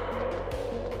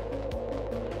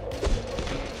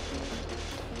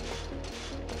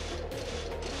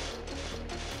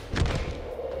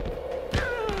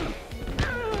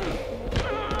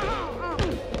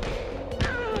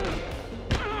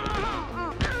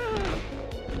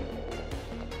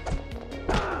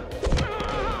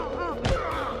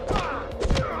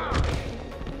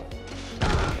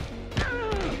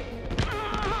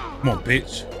 Come on,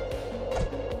 bitch.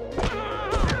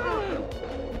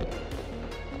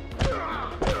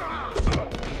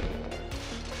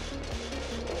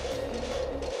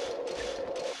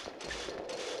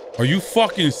 Are you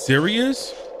fucking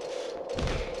serious?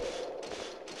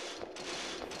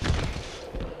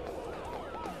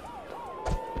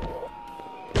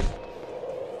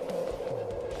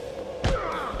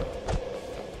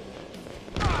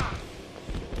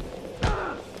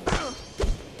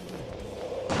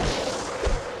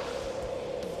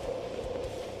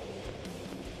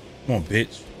 Come on,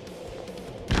 bitch.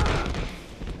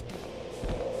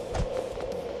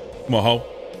 Come on, ho.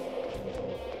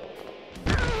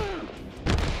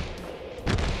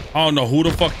 I don't know who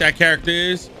the fuck that character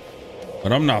is,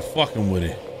 but I'm not fucking with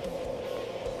it.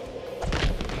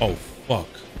 Oh, fuck.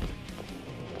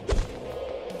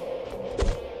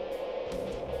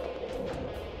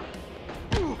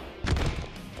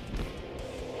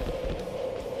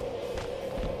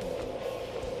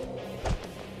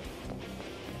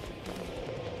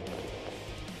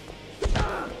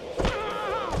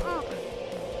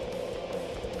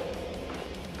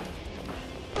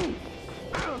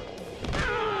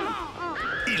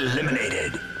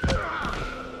 Eliminated.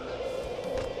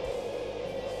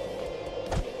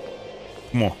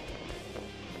 Come on.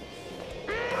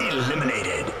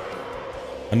 Eliminated.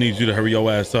 I need you to hurry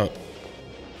your ass up.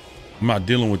 I'm not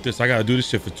dealing with this. I gotta do this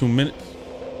shit for 2 minutes.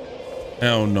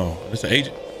 Hell no. It's an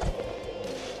agent.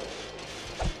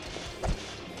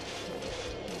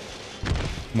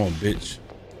 Come on, bitch.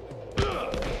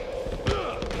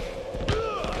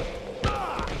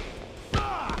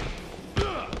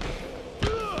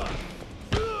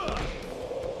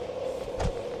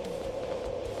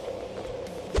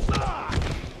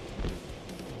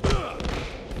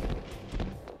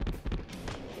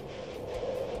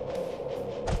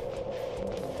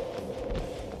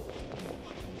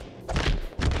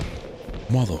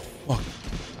 Motherfucker.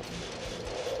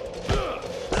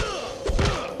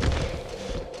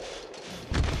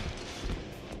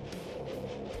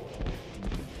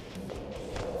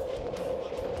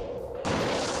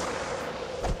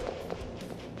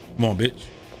 Come on, bitch.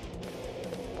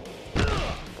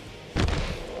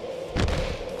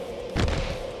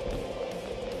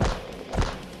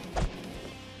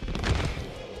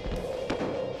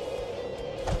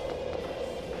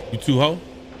 You too, ho?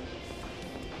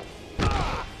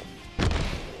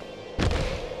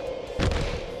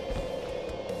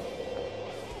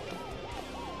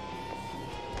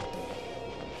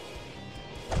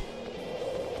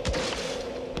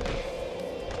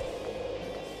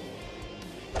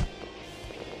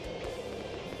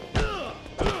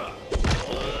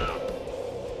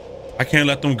 I can't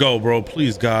let them go, bro.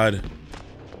 Please, God.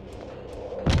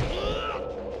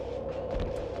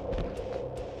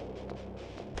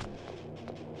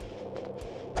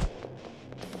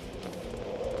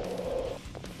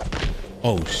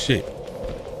 Oh, shit.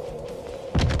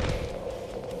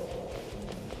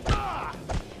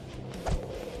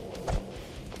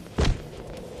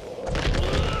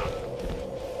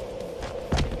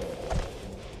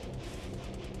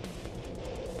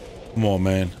 Come on,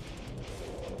 man.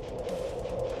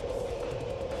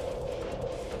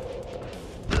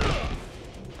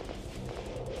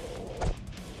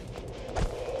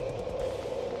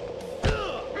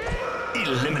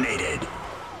 Eliminated.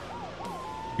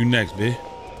 You next, bitch.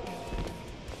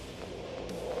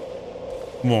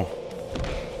 Come on.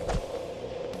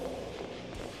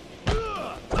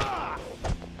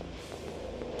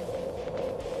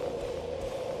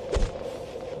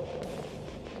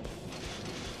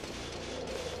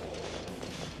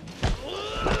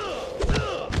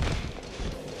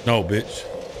 No, bitch.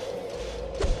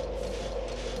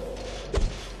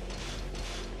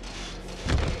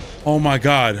 Oh my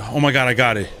God. Oh my God, I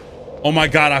got it. Oh my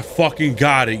God, I fucking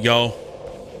got it, yo.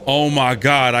 Oh my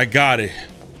God, I got it.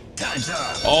 Time's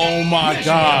up. Oh my Mission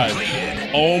God.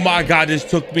 completed. Oh my God, this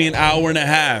took me an hour and a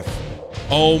half.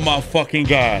 Oh my fucking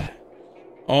God.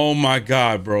 Oh my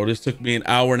God, bro. This took me an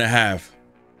hour and a half.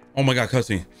 Oh my God,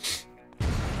 cussing.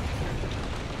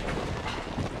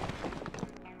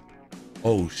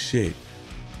 Oh shit.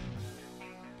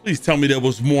 Please tell me there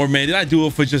was more, man. Did I do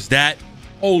it for just that?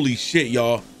 Holy shit,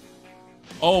 y'all.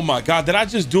 Oh my God, did I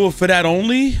just do it for that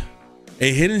only?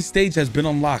 A hidden stage has been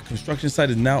unlocked. Construction site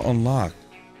is now unlocked.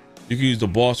 You can use the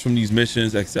boss from these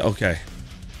missions. Okay.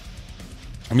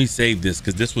 Let me save this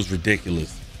because this was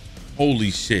ridiculous. Holy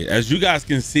shit. As you guys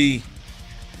can see,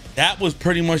 that was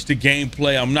pretty much the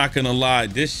gameplay. I'm not going to lie.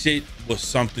 This shit was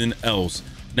something else.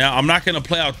 Now, I'm not going to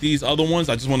play out these other ones.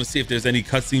 I just want to see if there's any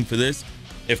cutscene for this.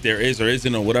 If there is or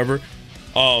isn't or whatever.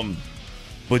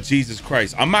 But Jesus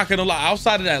Christ, I'm not gonna lie,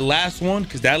 outside of that last one,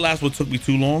 because that last one took me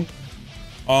too long,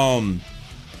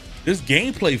 this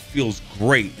gameplay feels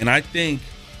great. And I think,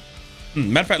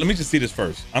 matter of fact, let me just see this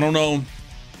first. I don't know,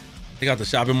 they got the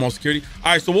shopping mall security.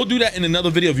 All right, so we'll do that in another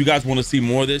video if you guys want to see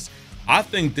more of this. I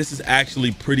think this is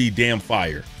actually pretty damn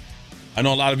fire. I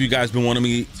know a lot of you guys been wanting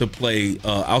me to play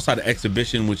outside of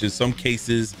exhibition, which in some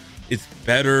cases it's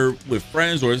better with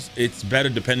friends, or it's better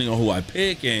depending on who I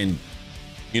pick, and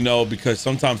you know, because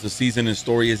sometimes the season and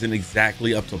story isn't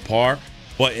exactly up to par.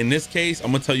 But in this case,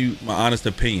 I'm gonna tell you my honest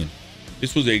opinion.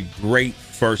 This was a great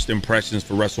first impressions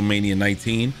for WrestleMania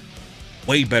 19.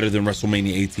 Way better than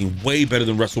WrestleMania 18, way better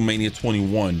than WrestleMania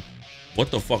 21.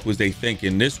 What the fuck was they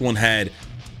thinking? This one had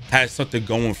something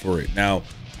going for it. Now,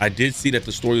 I did see that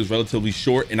the story was relatively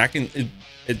short, and I can,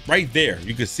 it right there,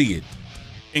 you can see it.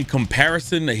 In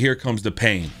comparison to Here Comes the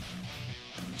Pain,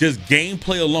 just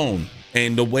gameplay alone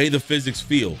and the way the physics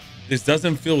feel, this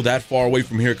doesn't feel that far away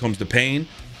from Here Comes the Pain.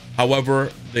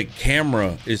 However, the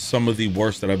camera is some of the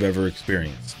worst that I've ever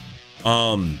experienced.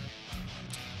 How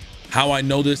I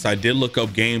know this, I did look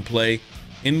up gameplay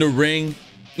in the ring.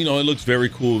 You know, it looks very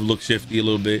cool. It looks shifty a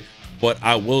little bit, but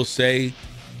I will say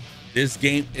This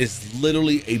game is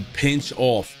literally a pinch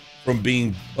off from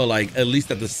being like at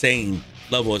least at the same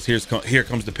level as Here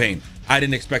Comes the Pain. I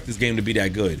didn't expect this game to be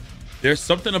that good. There's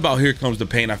something about Here Comes the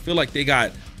Pain. I feel like they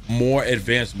got more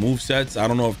advanced movesets. I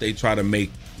don't know if they try to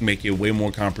make it way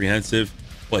more comprehensive,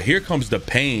 but Here Comes the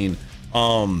Pain,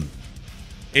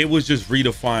 it was just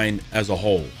redefined as a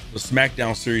whole. The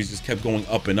SmackDown series just kept going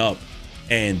up and up,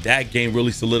 and that game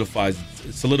really solidified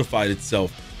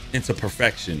itself into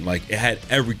perfection. Like, it had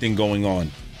everything going on.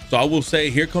 So I will say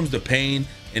Here Comes the Pain,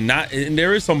 and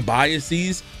there is some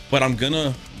biases, but I'm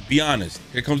gonna be honest,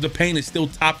 Here Comes the Pain is still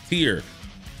top tier.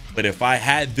 But if I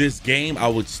had this game, I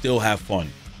would still have fun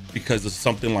because of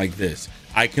something like this.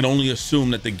 I can only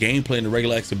assume that the gameplay in the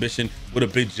regular exhibition would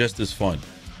have been just as fun.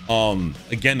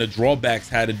 Again, the drawbacks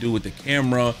had to do with the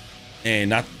camera and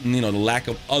not, the lack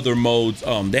of other modes.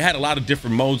 They had a lot of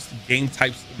different modes, game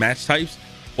types, match types,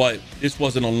 but this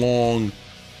wasn't a long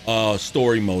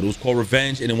story mode. It was called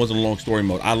Revenge, and it wasn't a long story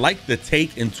mode. I like the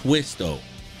take and twist though.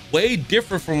 Way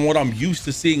different from what I'm used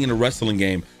to seeing in a wrestling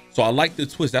game. So I like the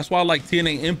twist. That's why I like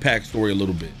TNA Impact story a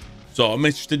little bit. So I'm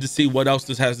interested to see what else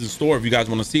this has in store. If you guys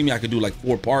want to see me, I could do like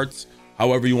 4 parts,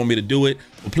 however you want me to do it.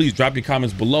 But please drop your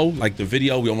comments below, like the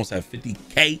video. We almost have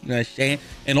 50K, you know what I'm saying?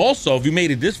 And also, if you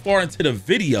made it this far into the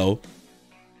video,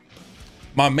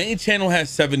 my main channel has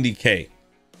 70K.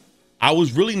 I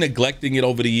was really neglecting it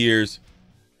over the years.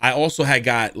 I also had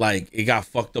got it got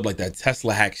fucked up, like that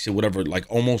Tesla hack shit, whatever, like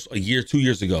almost a year, 2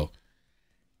 years ago.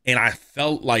 And I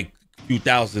felt like a few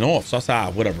thousand off. So I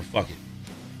said, whatever, fuck it.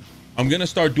 I'm gonna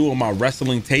start doing my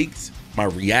wrestling takes, my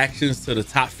reactions to the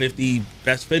top 50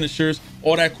 best finishers,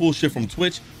 all that cool shit from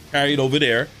Twitch, carry it over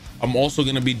there. I'm also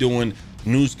gonna be doing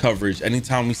news coverage.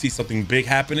 Anytime we see something big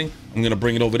happening, I'm gonna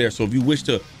bring it over there. So if you wish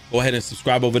to go ahead and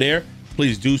subscribe over there,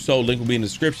 please do so. Link will be in the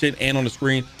description and on the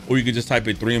screen, or you can just type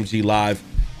in 3MG Live.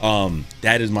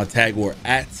 That is my tag, or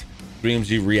at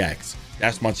 3MG Reacts.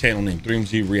 That's my channel name,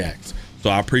 3MG Reacts. So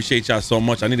I appreciate y'all so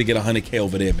much. I need to get 100K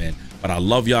over there, man. But I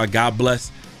love y'all. God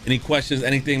bless. Any questions,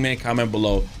 anything, man, comment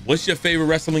below. What's your favorite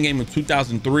wrestling game in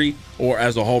 2003 or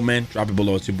as a whole, man? Drop it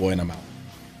below. It's your boy, and I'm out.